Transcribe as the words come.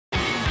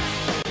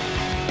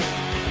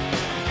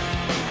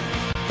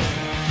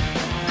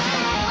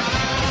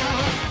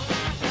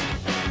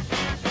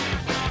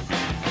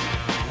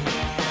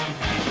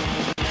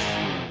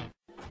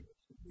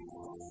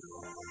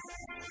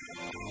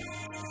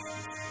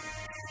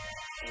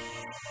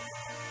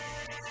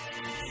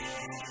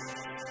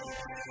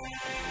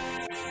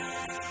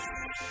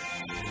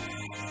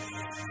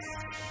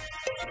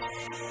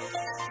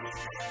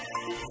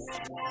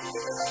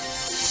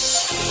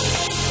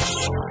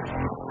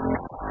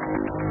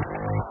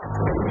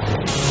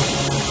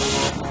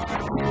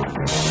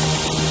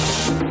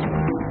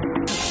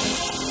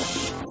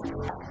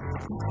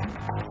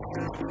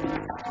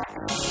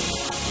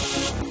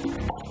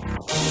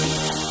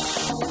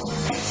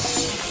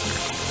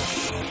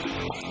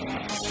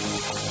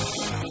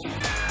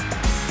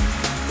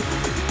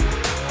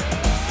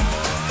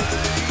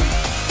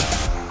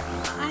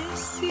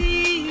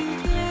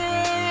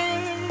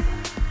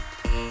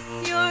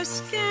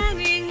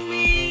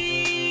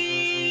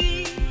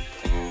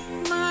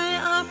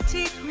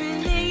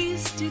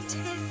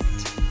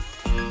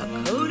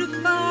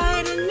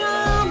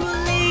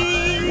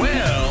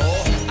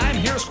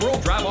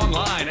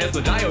As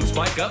the diodes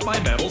spike up my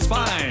metal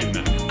spine,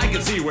 I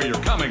can see where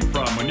you're coming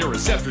from when your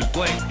receptors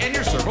blink and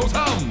your servos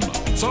hum.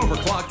 So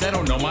overclocked, I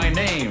don't know my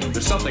name.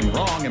 There's something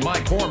wrong in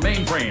my core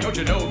mainframe. Don't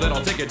you know that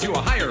I'll take it to a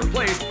higher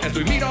place as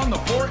we meet on the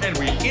floor and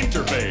we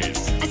interface?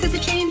 I sense a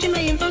change in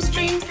my info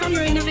stream from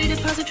your innovative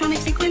positronic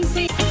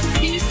sequencing.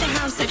 You used to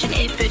have such an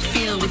 8-bit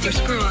feel with your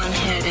screw-on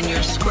head and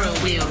your squirrel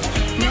wheel.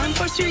 Now I'm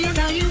forced to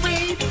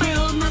reevaluate my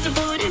old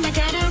motherboard and my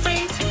data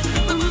rate.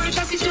 We'll move our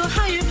chassis to a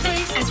higher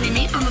place as we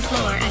meet on the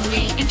floor and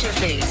we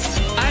interface.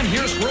 I'm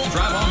here, Squirrel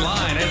Drive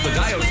Online, as the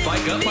diodes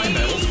spike up my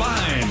metal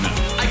spine.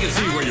 I can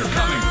see where you're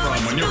coming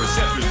from when your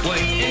receptors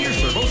blink and your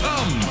servos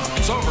hum.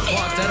 So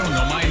overclocked, I don't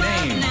know my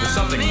name. There's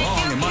something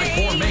wrong in my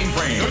core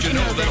mainframe. Don't you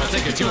know that I'll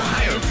take it to a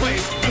higher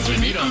place as we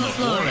meet on the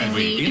floor and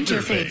we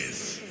interface?